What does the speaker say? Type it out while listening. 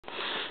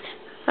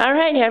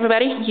Alright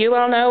everybody, you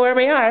all know where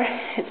we are.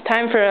 It's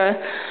time for a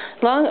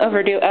long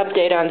overdue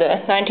update on the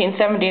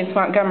 1970s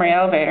Montgomery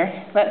elevator.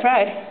 Let's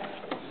ride.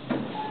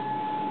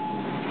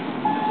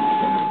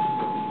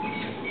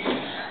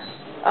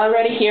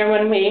 Already here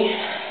when we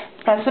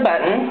press the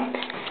button.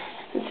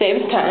 It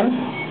saves time.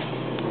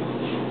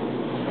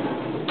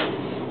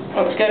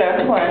 Let's go down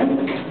to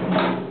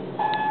 1.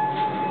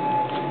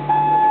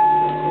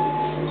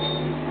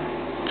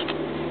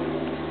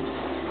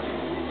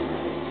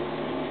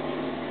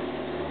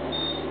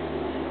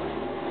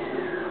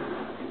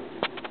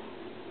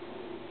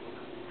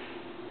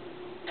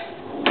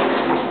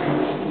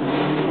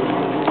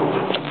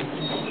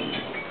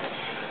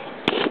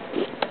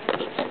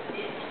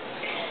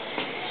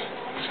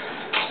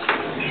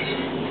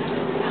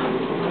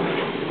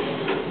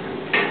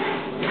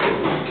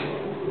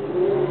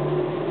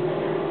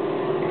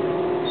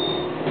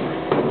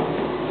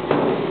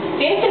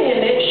 Seems to be a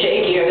bit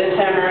shakier this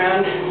time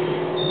around.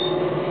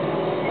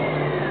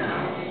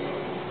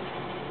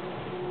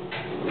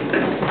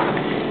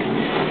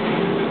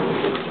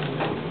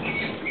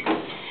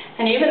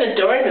 And even the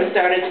doors have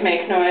started to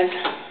make noise.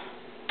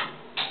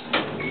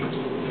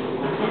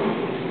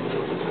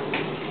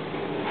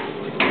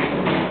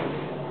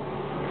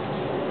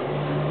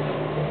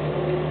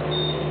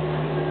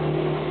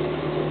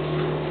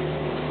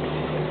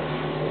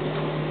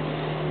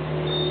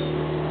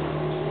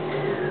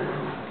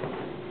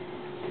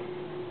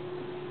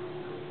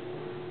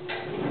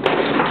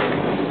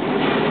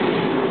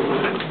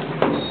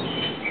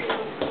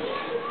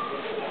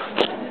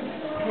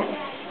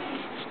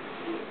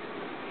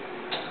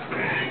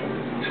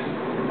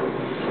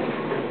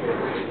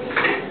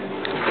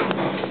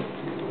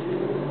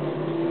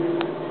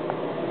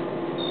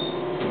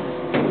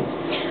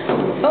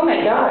 Oh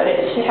my god,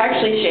 it's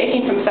actually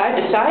shaking from side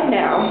to side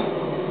now.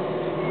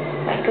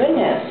 My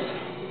goodness.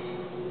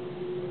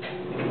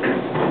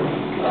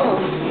 Oh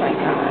my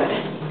god.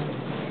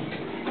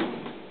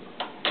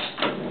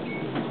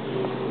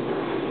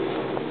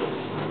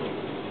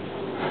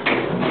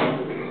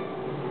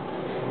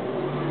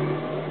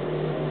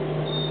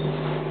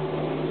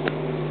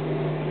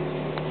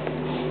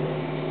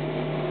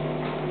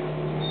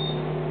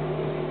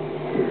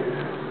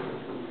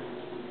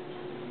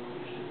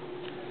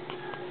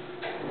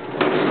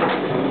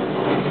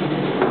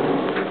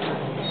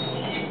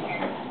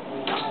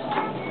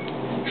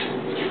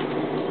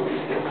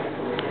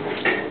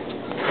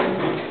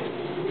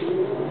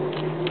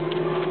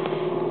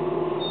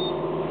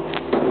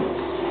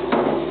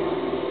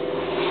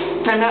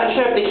 I'm not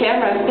sure if the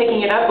camera is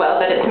picking it up well,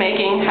 but it's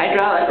making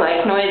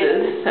hydraulic-like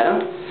noises,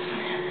 so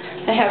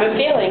I have a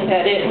feeling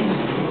that it's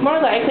more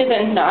likely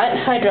than not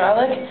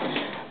hydraulic,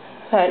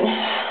 but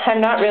I'm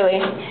not really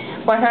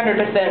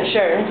 100%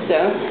 sure, so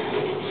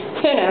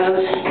who knows.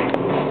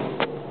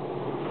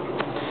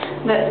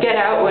 Let's get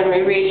out when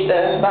we reach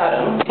the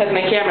bottom, because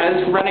my camera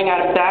is running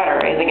out of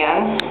batteries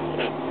again.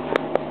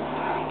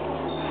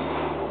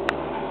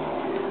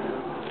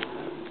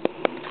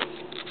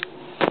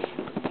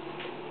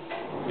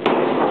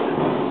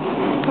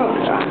 Oh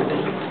god.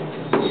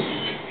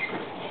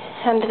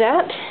 And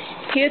that,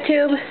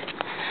 YouTube,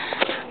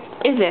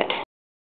 is it.